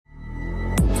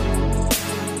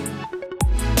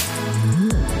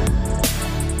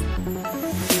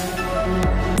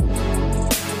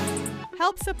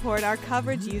Help support our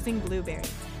coverage using Blueberry,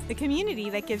 the community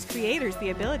that gives creators the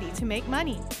ability to make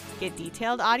money, get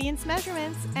detailed audience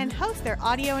measurements, and host their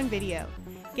audio and video.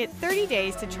 Get 30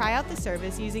 days to try out the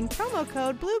service using promo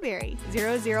code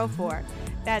Blueberry004.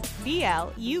 That's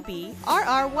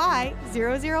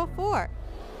BLUBRRY004.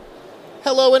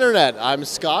 Hello, Internet. I'm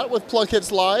Scott with Plug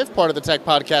Hits Live, part of the Tech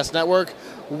Podcast Network.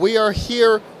 We are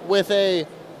here with a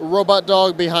robot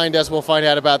dog behind us. We'll find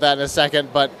out about that in a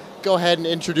second, but go ahead and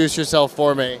introduce yourself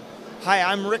for me. Hi,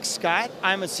 I'm Rick Scott.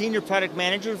 I'm a senior product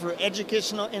manager for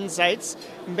Educational Insights,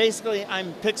 and basically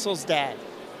I'm Pixel's dad.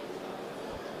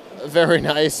 Very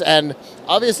nice, and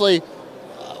obviously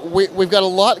we've got a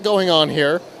lot going on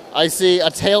here. I see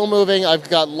a tail moving, I've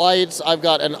got lights, I've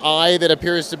got an eye that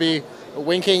appears to be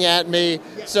winking at me.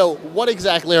 Yes. So what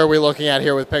exactly are we looking at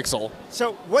here with Pixel?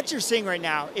 So what you're seeing right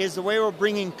now is the way we're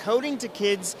bringing coding to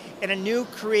kids in a new,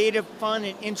 creative, fun,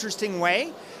 and interesting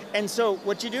way. And so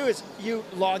what you do is you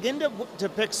log into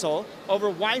Pixel over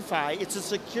Wi-Fi. It's a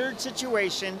secured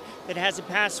situation that has a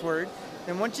password.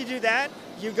 And once you do that,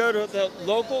 you go to the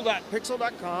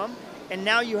local.pixel.com, and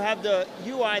now you have the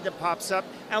UI that pops up,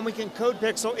 and we can code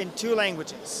Pixel in 2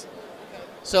 languages.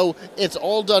 So it's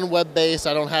all done web-based.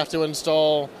 I don't have to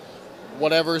install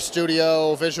whatever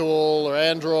Studio, Visual, or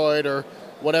Android, or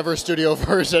whatever Studio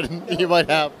version you might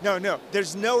have. No.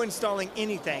 There's no installing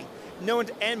anything.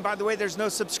 And by the way, there's no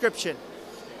subscription.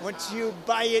 Once you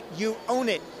buy it, you own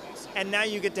it, and now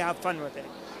you get to have fun with it.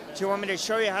 Do you want me to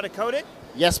show you how to code it?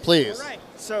 Yes, please. All right.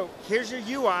 So here's your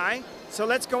UI. So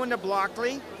let's go into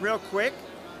Blockly real quick.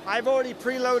 I've already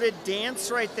preloaded Dance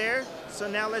right there. So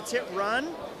now let's hit Run.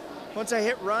 Once I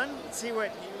hit Run, let's see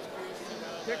what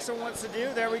Pixel wants to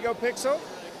do. There we go, Pixel.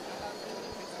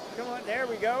 Come on, there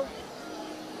we go.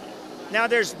 Now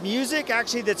there's music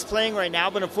actually that's playing right now,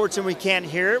 but unfortunately we can't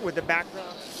hear it with the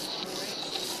background.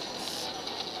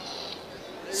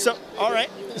 So, all right.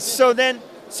 So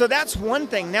that's one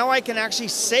thing. Now I can actually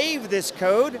save this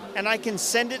code and I can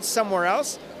send it somewhere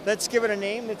else. Let's give it a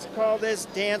name. Let's call this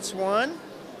Dance 1.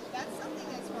 That's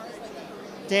something as far as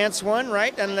like a Dance 1,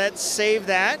 right? And let's save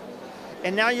that.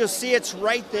 And now you'll see it's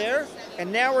right there.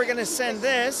 And now we're going to send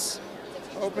this.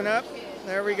 Open up.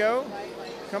 There we go.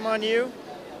 Come on, you.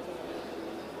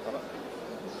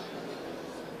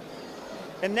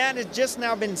 And that has just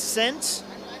now been sent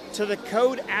to the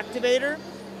code activator.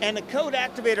 And the code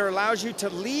activator allows you to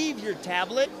leave your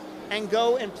tablet and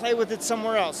go and play with it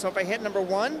somewhere else. So if I hit number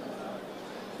 1,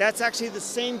 that's actually the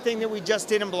same thing that we just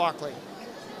did in Blockly.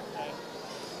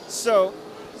 So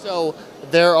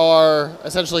there are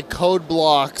essentially code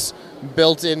blocks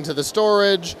built into the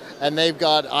storage, and they've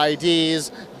got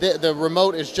IDs. The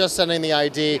remote is just sending the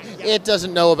ID. It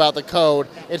doesn't know about the code.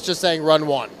 It's just saying run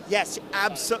 1. Yes,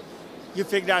 absolutely. You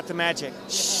figured out the magic.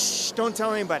 Shh, don't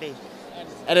tell anybody.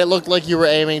 And it looked like you were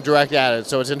aiming direct at it,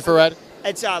 so it's infrared?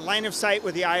 It's a line of sight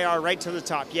with the IR right to the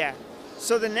top, yeah.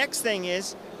 So the next thing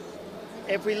is,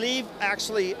 if we leave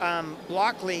actually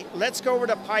Blockly, let's go over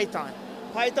to Python.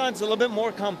 Python's a little bit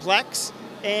more complex,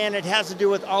 and it has to do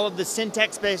with all of the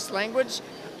syntax-based language.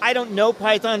 I don't know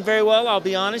Python very well, I'll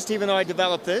be honest, even though I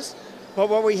developed this. But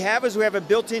what we have is we have a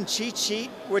built-in cheat sheet,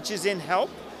 which is in Help.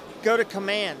 Go to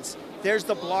Commands. There's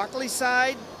the Blockly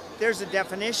side, there's the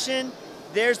definition,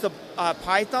 there's the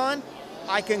Python.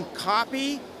 I can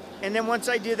copy, and then once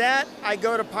I do that, I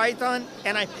go to Python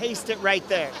and I paste it right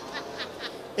there.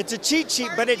 It's a cheat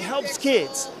sheet, but it helps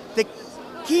kids. The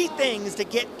key thing is to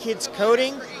get kids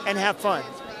coding and have fun.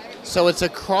 So it's a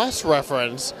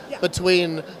cross-reference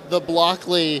between the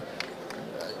Blockly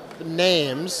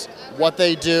names, what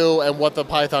they do, and what the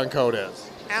Python code is.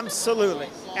 Absolutely.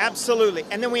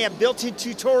 And then we have built-in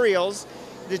tutorials.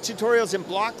 The tutorials in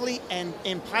Blockly and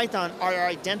in Python are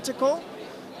identical,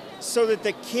 so that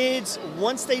the kids,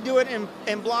 once they do it in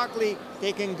Blockly,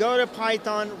 they can go to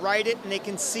Python, write it, and they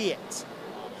can see it.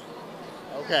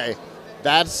 Okay,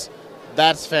 that's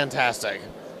fantastic.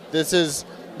 This is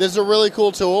a really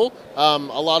cool tool. A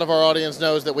lot of our audience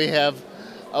knows that we have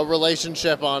a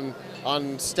relationship on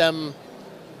STEM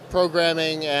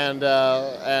programming and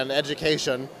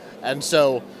education, and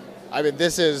so I mean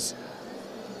this is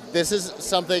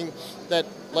something that,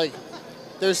 like,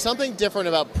 there's something different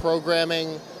about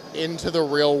programming into the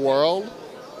real world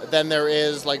than there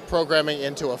is like programming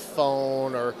into a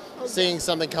phone or seeing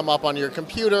something come up on your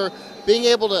computer. Being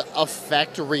able to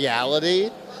affect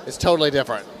reality is totally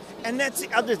different. And that's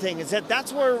the other thing, is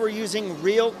that's where we're using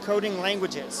real coding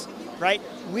languages, right?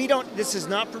 This is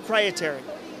not proprietary.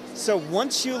 So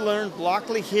once you learn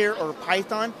Blockly here or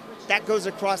Python, that goes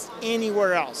across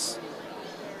anywhere else.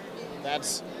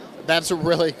 That's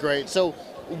really great. So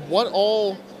what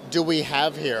all do we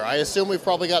have here? I assume we've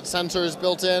probably got sensors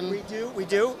built in. We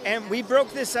do. And we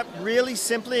broke this up really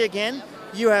simply again.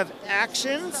 You have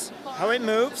actions, how it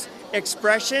moves,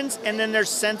 expressions, and then there's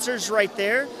sensors right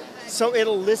there. So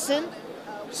it'll listen.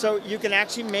 So you can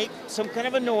actually make some kind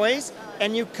of a noise,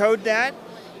 and you code that.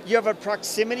 You have a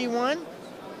proximity one,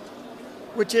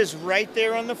 which is right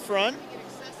there on the front.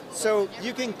 So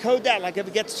you can code that, like if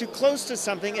it gets too close to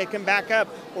something, it can back up,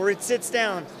 or it sits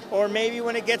down, or maybe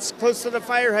when it gets close to the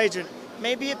fire hydrant,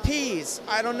 maybe it pees.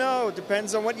 I don't know,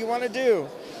 depends on what you want to do.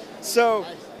 So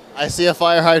I see a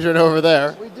fire hydrant over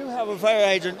there. we do have a fire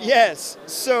hydrant, yes.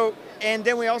 So, and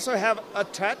then we also have a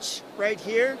touch right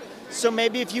here. So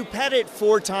maybe if you pet it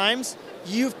 4 times,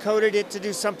 you've coded it to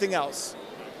do something else.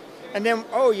 And then,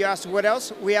 oh, you asked what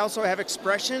else? We also have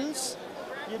expressions.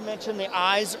 You mentioned the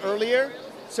eyes earlier.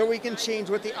 So we can change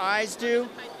what the eyes do.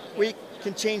 We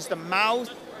can change the mouth.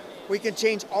 We can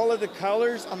change all of the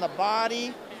colors on the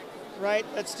body, right?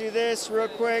 Let's do this real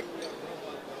quick.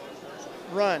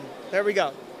 Run. There we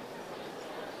go.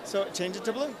 So change it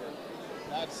to blue.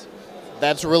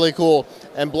 That's really cool.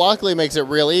 And Blockly makes it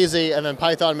real easy, and then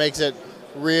Python makes it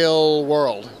real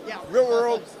world. Yeah, real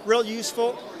world, real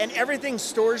useful, and everything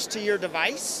stores to your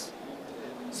device.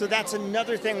 So that's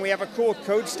another thing. We have a cool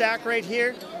code stack right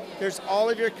here. There's all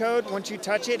of your code. Once you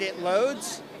touch it, it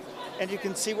loads, and you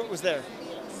can see what was there.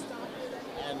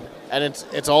 And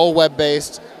it's all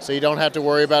web-based, so you don't have to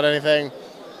worry about anything.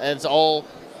 And it's all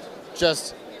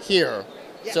just here.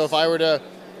 Yes. So if I were to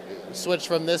switch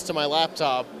from this to my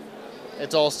laptop,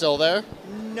 it's all still there?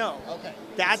 No. Okay.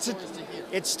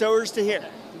 It stores to here.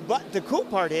 But the cool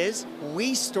part is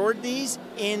we stored these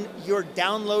in your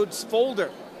downloads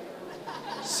folder.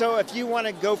 So if you want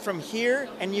to go from here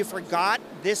and you forgot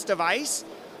this device,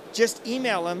 just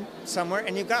email them somewhere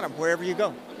and you've got them wherever you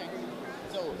go.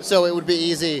 So it would be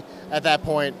easy at that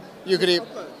point. You could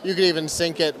even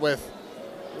sync it with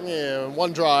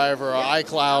OneDrive or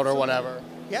iCloud or whatever.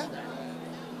 Yeah.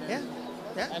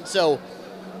 And so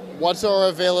what's our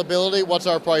availability? What's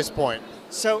our price point?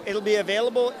 So it'll be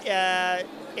available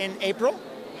in April,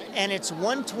 and it's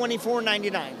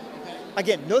 $124.99.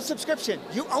 Again, no subscription.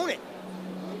 You own it.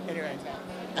 Anyway.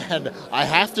 And I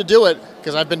have to do it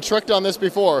because I've been tricked on this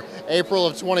before. April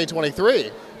of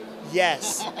 2023.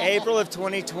 Yes, April of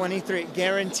 2023,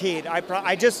 guaranteed.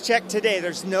 I just checked today.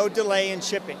 There's no delay in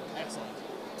shipping. Excellent.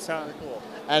 So Cool.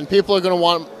 And people are going to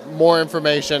want more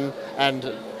information,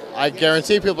 and I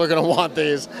guarantee people are going to want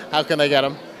these. How can they get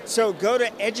them? So go to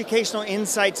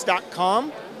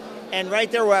educationalinsights.com, and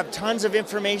right there we'll have tons of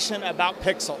information about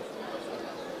Pixel.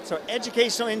 So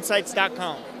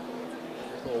educationalinsights.com.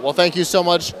 Cool. Well, thank you so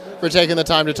much for taking the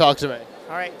time to talk to me.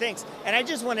 All right, thanks. And I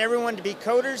just want everyone to be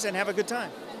coders and have a good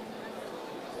time.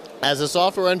 As a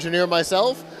software engineer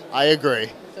myself, I agree.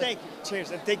 Thank you.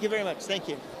 Cheers, and thank you very much. Thank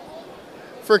you.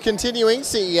 For continuing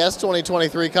CES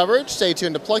 2023 coverage, stay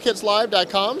tuned to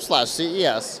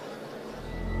plugkitslive.com/CES.